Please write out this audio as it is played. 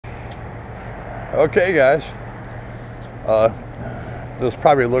Okay, guys. This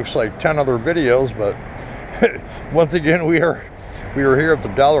probably looks like 10 other videos, but once again, we are here at the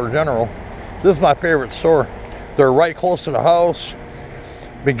Dollar General. This is my favorite store. They're right close to the house.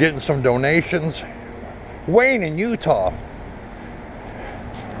 Been getting some donations. Wayne in Utah.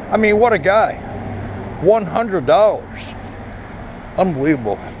 I mean, what a guy. $100.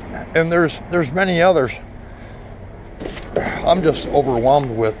 Unbelievable. And there's many others. I'm just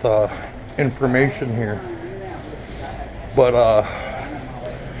overwhelmed with information here. But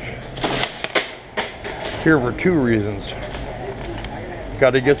here for two reasons.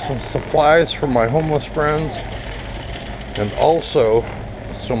 Got to get some supplies for my homeless friends, and also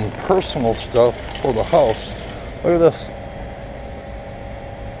some personal stuff for the house. Look at this.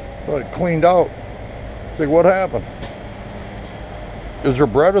 Got it cleaned out. It's like, what happened? Is there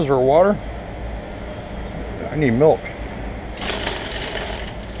bread? Is there water? I need milk.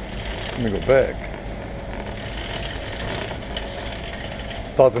 Let me go back.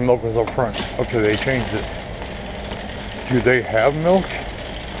 Thought the milk was up front. Okay, they changed it. Do they have milk?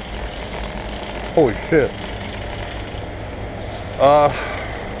 Holy shit.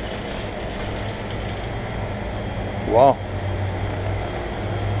 Wow.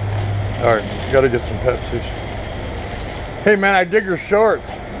 Alright, gotta get some Pepsis. Hey man, I dig your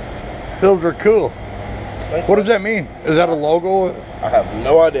shorts. Those are cool. What does that mean? Is that a logo? I have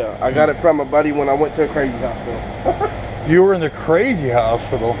no idea. I got it from a buddy when I went to a crazy hospital. You were in the crazy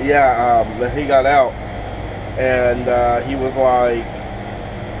hospital? Yeah, he got out. And he was like,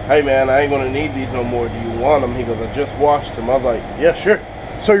 hey man, I ain't gonna need these no more. Do you want them? He goes, I just washed them. I was like, yeah, sure.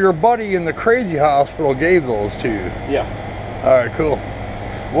 So your buddy in the crazy hospital gave those to you? Yeah. Alright, cool.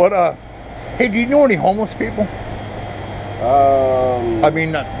 What, hey, do you know any homeless people? I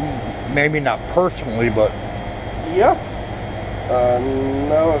mean, maybe not personally, but... Yeah.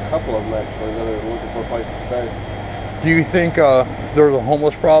 No, a couple of them actually that are looking for a place to stay. Do you think there's a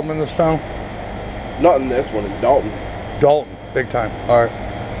homeless problem in this town? Not in this one, in Dalton. Dalton, big time. Alright.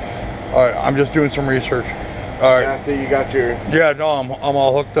 Alright, I'm just doing some research. Alright. Yeah, I see you got your... Yeah, no, I'm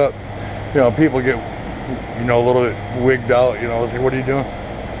all hooked up. You know, people get, you know, a little bit wigged out, you know, it's like, what are you doing?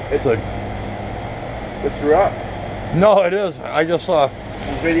 It's like... It's right. No, it is. I just saw...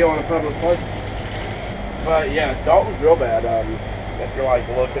 Video on a public place. But yeah, Dalton's real bad. If you're like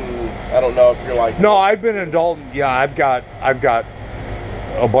looking, I don't know if you're like... No, I've been in Dalton. Yeah, I've got a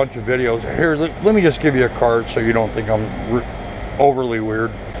bunch of videos. Here, let me just give you a card so you don't think I'm overly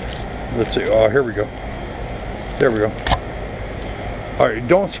weird. Let's see. Oh, here we go. There we go. All right,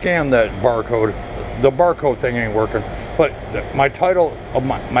 don't scan that barcode. The barcode thing ain't working. But my title of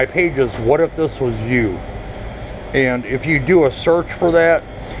my page is "What If This Was You?" And if you do a search for that,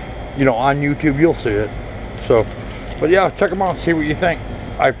 you know, on YouTube, you'll see it. So, but yeah, check them out, see what you think.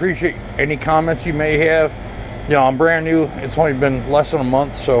 I appreciate any comments you may have. You know, I'm brand new. It's only been less than a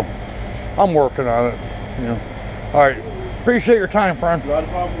month, so I'm working on it. You know. All right, appreciate your time, friend. Not a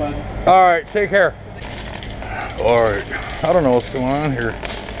problem, man. All right, take care. All right, I don't know what's going on here.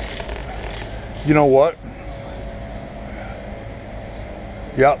 You know what?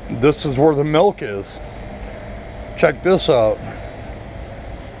 Yep, this is where the milk is. Check this out.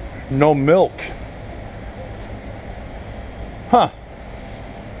 No milk. Huh.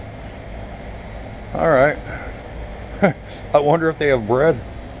 All right. I wonder if they have bread.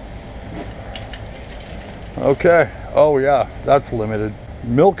 Okay. Oh yeah, that's limited.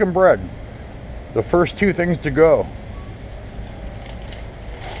 Milk and bread. The first two things to go.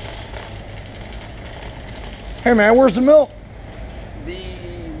 Hey man, where's the milk? The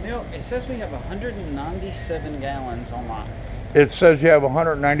milk, it says we have 197 gallons online. It says you have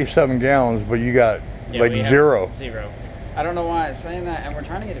 197 gallons, but you got like zero. Zero. I don't know why it's saying that, and we're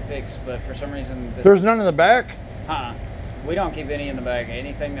trying to get it fixed, but for some reason... There's none in the back? We don't keep any in the bag.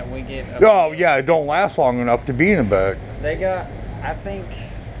 Anything that we get... Oh, yeah, it don't last long enough to be in the bag. They got,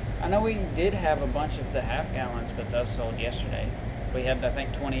 I know we did have a bunch of the half gallons, but those sold yesterday. We had, I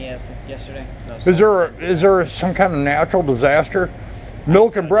think, 20 yesterday. Is there some kind of natural disaster?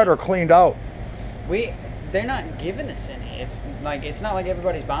 Milk and bread are cleaned out. They're not giving us any. It's not like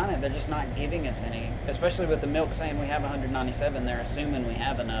everybody's buying it. They're just not giving us any. Especially with the milk saying we have 197, they're assuming we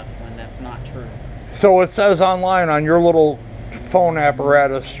have enough when that's not true. So it says online on your little phone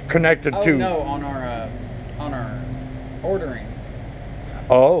apparatus connected to... Oh no, on our ordering.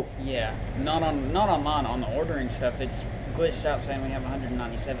 Oh. Yeah, not online. On the ordering stuff, it's glitched out saying we have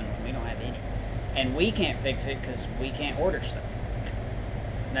 197 when we don't have any, and we can't fix it because we can't order stuff.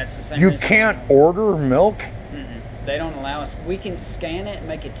 That's the same. You can't order milk? They don't allow us. We can scan it and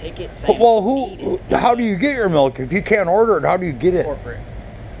make a ticket saying... Well, how do you get your milk? If you can't order it, how do you get it? Corporate.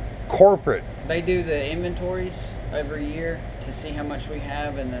 Corporate. They do the inventories every year to see how much we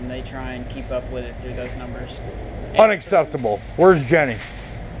have, and then they try and keep up with it through those numbers. Unacceptable. Where's Jenny?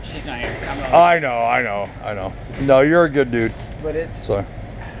 She's not here. I know. No, you're a good dude. But it's... So.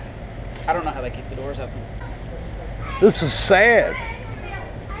 I don't know how they keep the doors open. This is sad.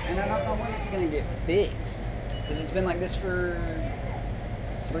 And I don't know when it's going to get fixed. Because it's been like this for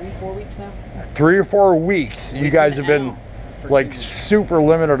 3-4 weeks now. 3 or 4 weeks. You guys have been like super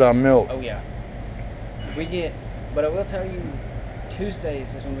limited on milk. Oh yeah. We get, but I will tell you,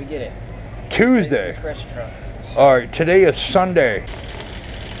 Tuesdays is when we get it. Tuesday. It's fresh truck. So. All right, today is Sunday.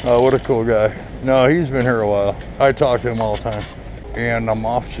 Oh, what a cool guy. No, he's been here a while. I talk to him all the time. And I'm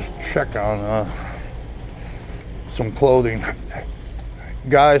off to check on some clothing.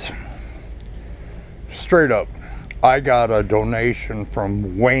 Guys, straight up, I got a donation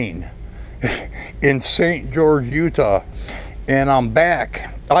from Wayne in St. George, Utah, and I'm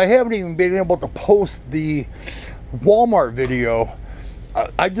back. I haven't even been able to post the Walmart video.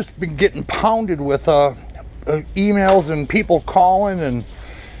 I've just been getting pounded with emails and people calling and,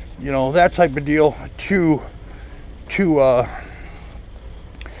 you know, that type of deal to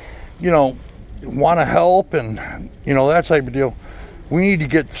you know, want to help and, you know, that type of deal. We need to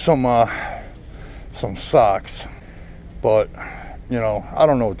get some socks, but, you know, I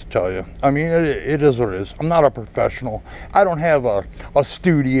don't know what to tell you. I mean, it is what it is. I'm not a professional. I don't have a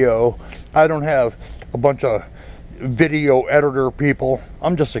studio. I don't have a bunch of video editor people.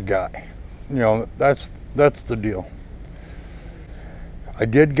 I'm just a guy. You know, that's the deal. I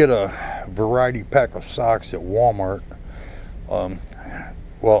did get a variety pack of socks at Walmart.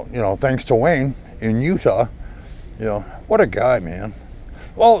 Well, you know, thanks to Wayne in Utah. You know, what a guy, man.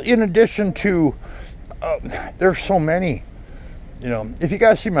 Well, in addition to, there's so many. You know, if you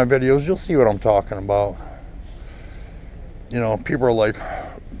guys see my videos, you'll see what I'm talking about. You know, people are like,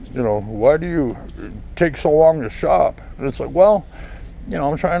 you know, why do you take so long to shop? And it's like, well, you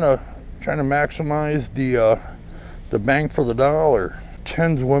know, I'm trying to maximize the bang for the dollar.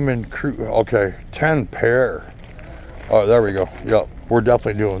 10 women crew. Okay, 10 pair. Oh, there we go. Yep, we're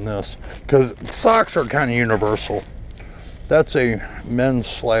definitely doing this because socks are kind of universal. That's a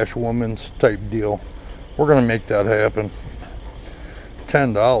men's / women's type deal. We're gonna make that happen.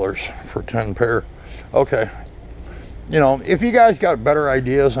 $10 for 10 pair. Okay. You know, if you guys got better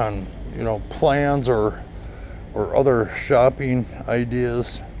ideas on, you know, plans or other shopping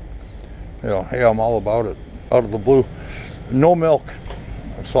ideas, you know, hey, I'm all about it. Out of the blue. No milk.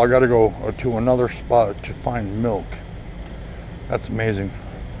 So I got to go to another spot to find milk. That's amazing.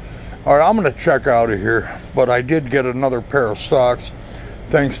 All right, I'm going to check out of here, but I did get another pair of socks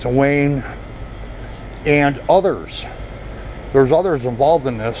thanks to Wayne and others. There's others involved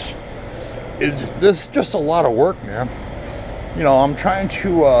in this. This is just a lot of work, man. You know, I'm trying to,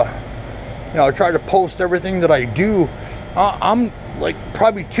 you know, I try to post everything that I do. I'm like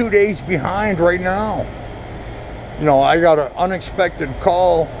probably 2 days behind right now. You know, I got an unexpected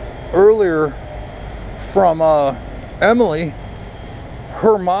call earlier from Emily.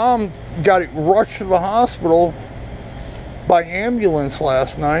 Her mom got rushed to the hospital by ambulance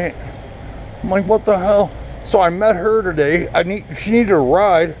last night. I'm like, what the hell? So I met her today. She needed a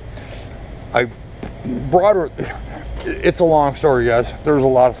ride. I brought her. It's a long story, guys. There's a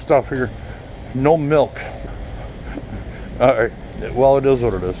lot of stuff here. No milk. All right. Well, it is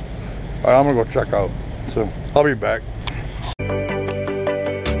what it is. All right, I'm gonna go check out. So I'll be back.